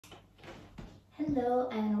Hello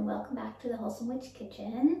and welcome back to the Wholesome Witch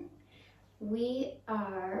kitchen. We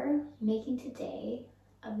are making today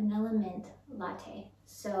a vanilla mint latte.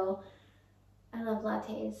 So I love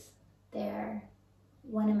lattes. They're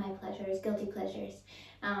one of my pleasures, guilty pleasures.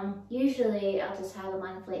 Usually I'll just have them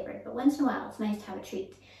unflavored, but once in a while it's nice to have a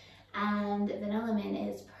treat. And vanilla mint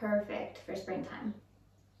is perfect for springtime.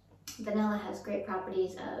 Vanilla has great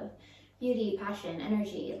properties of beauty, passion,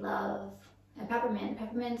 energy, love, and peppermint.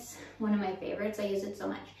 Peppermint's one of my favorites. I use it so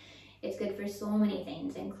much. It's good for so many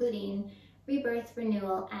things, including rebirth,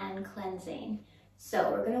 renewal, and cleansing.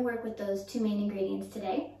 So we're going to work with those two main ingredients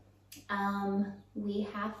today. We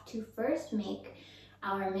have to first make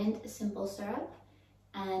our mint simple syrup,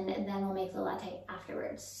 and then we'll make the latte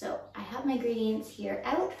afterwards. So I have my ingredients here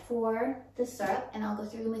out for the syrup, and I'll go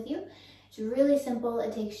through them with you. It's really simple.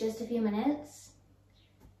 It takes just a few minutes.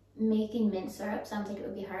 Making mint syrup sounds like it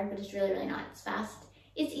would be hard, but it's really not. It's fast,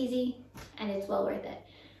 it's easy, and it's well worth it.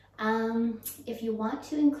 If you want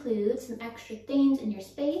to include some extra things in your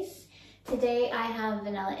space, today I have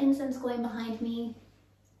vanilla incense going behind me.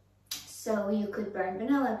 So you could burn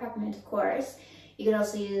vanilla, peppermint, of course. You could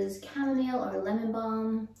also use chamomile or lemon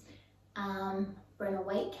balm. Burn a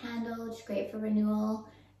white candle, which is great for renewal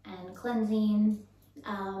and cleansing.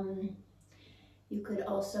 You could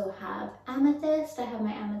also have amethyst. I have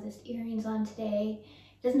my amethyst earrings on today.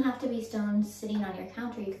 It doesn't have to be stones sitting on your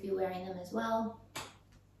counter. You could be wearing them as well.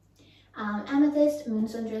 Amethyst,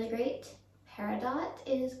 moonstone's really great. Peridot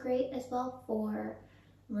is great as well for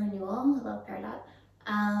renewal. I love peridot.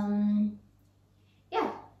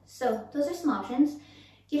 Yeah, so those are some options.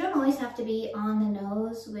 You don't always have to be on the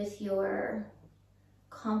nose with your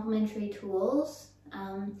complementary tools.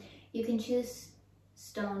 You can choose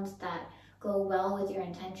stones that go well with your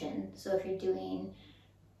intention. So if you're doing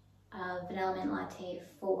a vanilla mint latte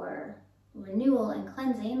for renewal and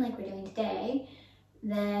cleansing like we're doing today,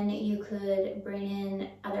 then you could bring in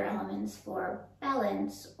other elements for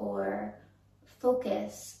balance or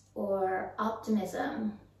focus or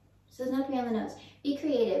optimism. So it doesn't have to be on the nose. Be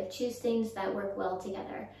creative, choose things that work well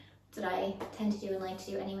together. That's what I tend to do and like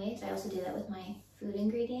to do anyways. I also do that with my food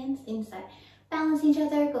ingredients, things that balance each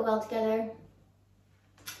other, go well together.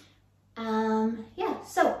 Yeah,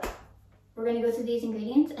 so we're going to go through these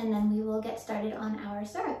ingredients and then we will get started on our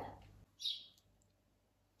syrup.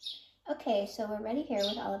 Okay, so we're ready here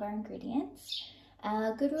with all of our ingredients.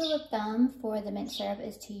 A good rule of thumb for the mint syrup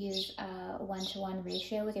is to use a 1-to-1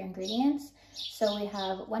 ratio with your ingredients. So we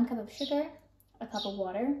have 1 cup of sugar, a cup of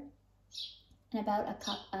water, and about a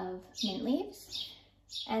cup of mint leaves.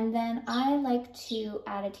 And then I like to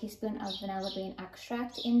add a teaspoon of vanilla bean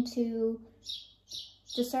extract into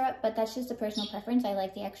the syrup, but that's just a personal preference. I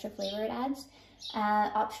like the extra flavor it adds.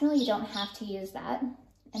 Optional, you don't have to use that.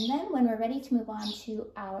 And then when we're ready to move on to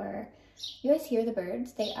our, you guys hear the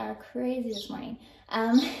birds? They are crazy this morning.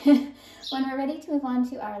 When we're ready to move on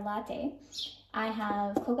to our latte, I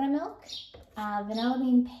have coconut milk, vanilla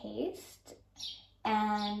bean paste,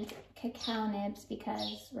 and cacao nibs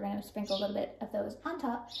because we're going to sprinkle a little bit of those on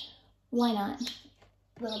top. Why not?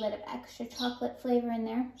 A little bit of extra chocolate flavor in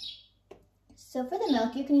there. So for the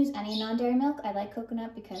milk, you can use any non-dairy milk. I like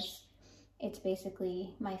coconut because it's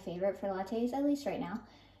basically my favorite for lattes, at least right now.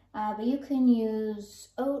 But you can use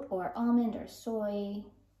oat or almond or soy,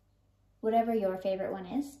 whatever your favorite one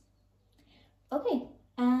is. Okay,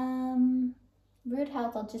 Rude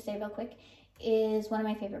Health, I'll just say real quick, is one of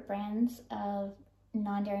my favorite brands of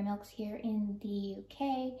non-dairy milks here in the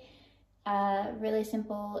UK. Really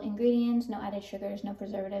simple ingredients, no added sugars, no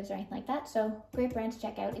preservatives or anything like that. So great brand to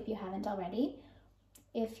check out if you haven't already.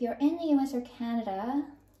 If you're in the US or Canada,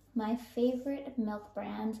 my favorite milk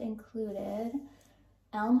brands included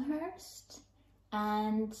Elmhurst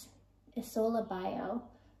and Isola Bio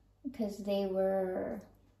because they were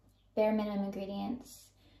bare minimum ingredients,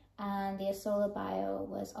 and the Isola Bio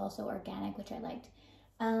was also organic, which I liked.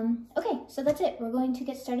 Okay, so that's it. We're going to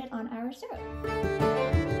get started on our syrup.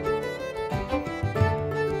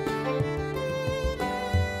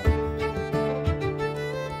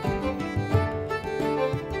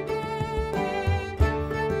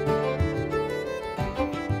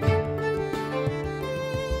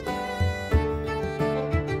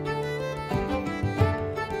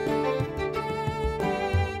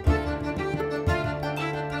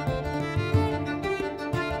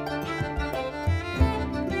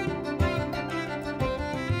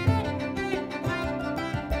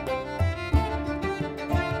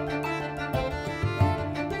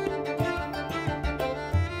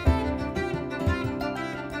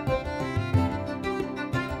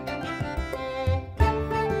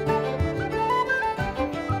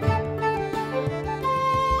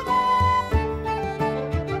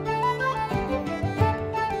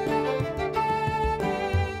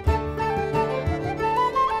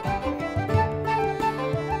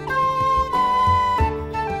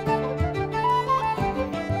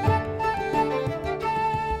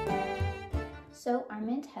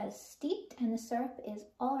 mint has steeped and the syrup is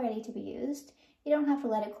all ready to be used. You don't have to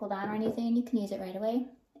let it cool down or anything. You can use it right away.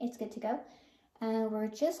 It's good to go. We're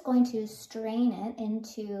just going to strain it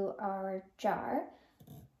into our jar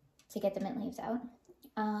to get the mint leaves out.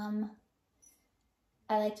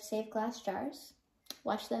 I like to save glass jars,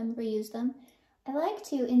 wash them, reuse them. I like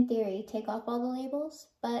to, in theory, take off all the labels,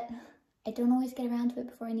 but I don't always get around to it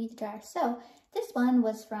before I need the jar. So this one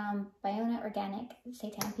was from Biona Organic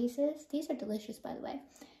Seitan Pieces. These are delicious, by the way.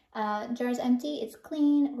 Jar's empty, it's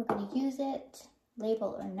clean. We're going to use it,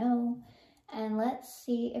 label or no. And let's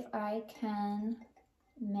see if I can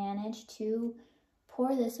manage to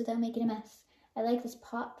pour this without making a mess. I like this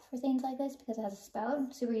pot for things like this because it has a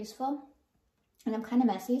spout, super useful. And I'm kind of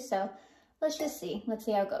messy, so let's just see. Let's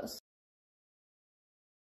see how it goes.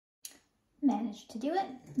 Managed to do it,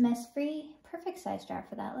 mess-free, perfect size jar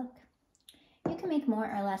for that look. You can make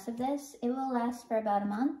more or less of this. It will last for about a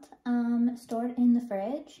month, stored in the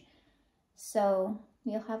fridge. So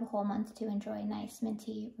you'll have a whole month to enjoy nice,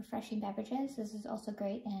 minty, refreshing beverages. This is also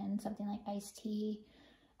great in something like iced tea,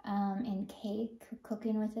 in cake,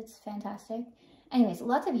 cooking with it's fantastic. Anyways,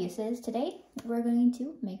 lots of uses. Today, we're going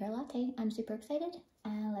to make our latte. I'm super excited.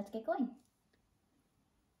 Let's get going.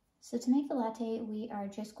 So to make the latte, we are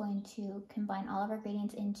just going to combine all of our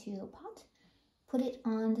ingredients into a pot, put it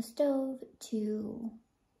on the stove to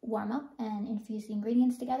warm up and infuse the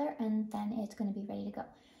ingredients together, and then it's going to be ready to go.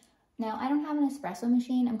 Now, I don't have an espresso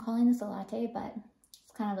machine. I'm calling this a latte, but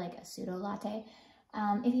it's kind of like a pseudo latte.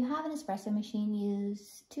 If you have an espresso machine,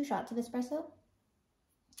 use 2 shots of espresso.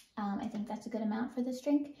 I think that's a good amount for this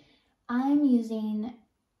drink. I'm using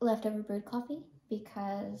leftover brewed coffee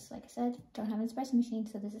because, like I said, don't have an espresso machine,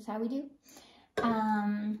 so this is how we do.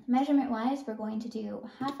 Measurement wise, we're going to do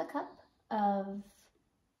 1/2 cup of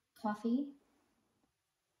coffee,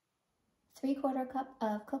 3/4 cup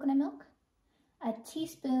of coconut milk, a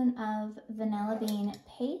teaspoon of vanilla bean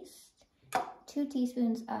paste, 2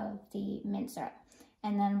 teaspoons of the mint syrup,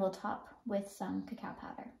 and then we'll top with some cacao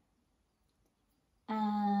powder.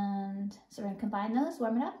 And so we're going to combine those,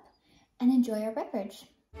 warm it up, and enjoy our beverage.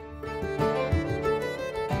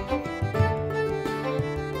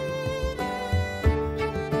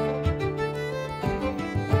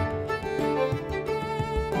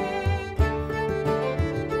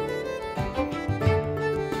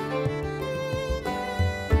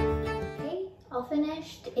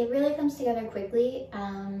 Finished. It really comes together quickly,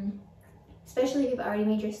 especially if you've already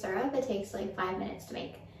made your syrup. It takes like 5 minutes to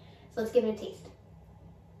make. So let's give it a taste.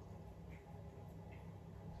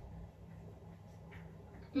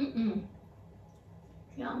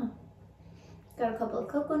 Yum. Got a couple of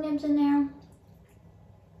cocoa nibs in there.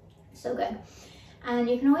 So good. And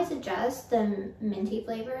you can always adjust the minty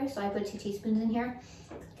flavor. So I put 2 teaspoons in here.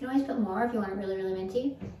 You can always put more if you want it really, really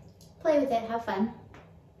minty. Play with it, have fun.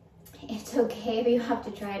 It's okay if you have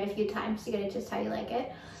to try it a few times to get it just how you like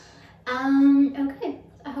it. Okay,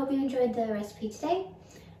 I hope you enjoyed the recipe today.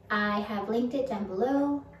 I have linked it down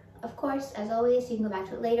below. Of course, as always, you can go back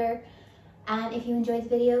to it later. And if you enjoyed the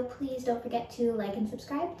video, please don't forget to like and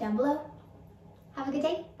subscribe down below. Have a good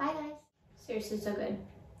day. Bye, guys. Seriously, so good.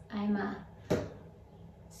 I'm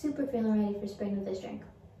super feeling ready for spring with this drink.